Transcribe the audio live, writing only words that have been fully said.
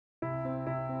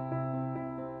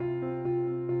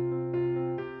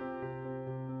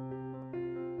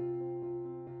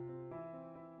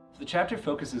chapter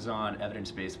focuses on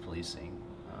evidence-based policing.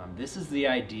 This is the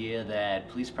idea that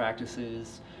police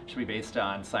practices should be based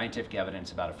on scientific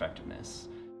evidence about effectiveness.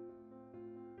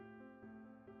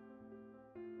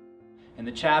 In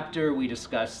the chapter, we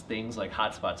discuss things like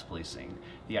hotspots policing,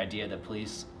 the idea that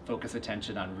police focus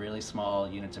attention on really small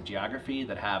units of geography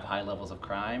that have high levels of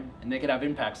crime, and they could have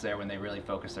impacts there when they really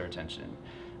focus their attention.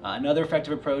 Another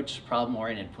effective approach,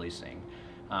 problem-oriented policing.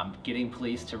 Getting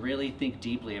police to really think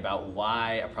deeply about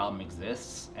why a problem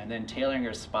exists and then tailoring a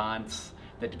response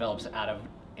that develops out of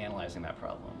analyzing that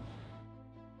problem.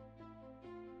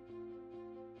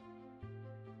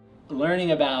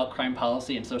 Learning about crime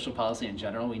policy and social policy in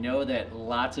general, we know that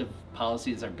lots of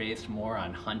policies are based more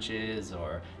on hunches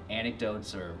or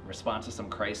anecdotes or response to some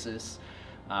crisis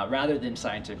rather than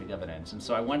scientific evidence. And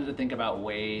so I wanted to think about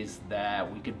ways that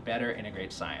we could better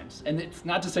integrate science. And it's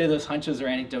not to say those hunches or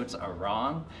anecdotes are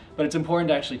wrong, but it's important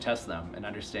to actually test them and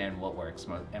understand what works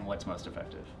and what's most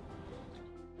effective.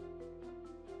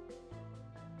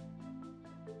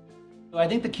 So I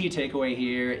think the key takeaway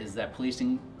here is that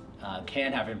policing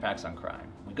can have impacts on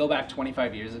crime. We go back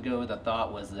 25 years ago, the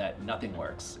thought was that nothing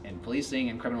works in policing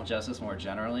and criminal justice more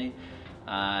generally.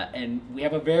 And we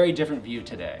have a very different view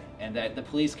today, and that the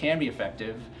police can be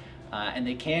effective and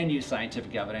they can use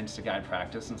scientific evidence to guide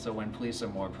practice. And so when police are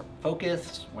more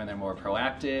focused, when they're more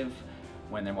proactive,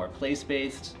 when they're more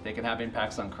place-based, they can have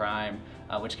impacts on crime,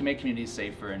 which can make communities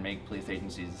safer and make police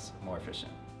agencies more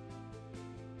efficient.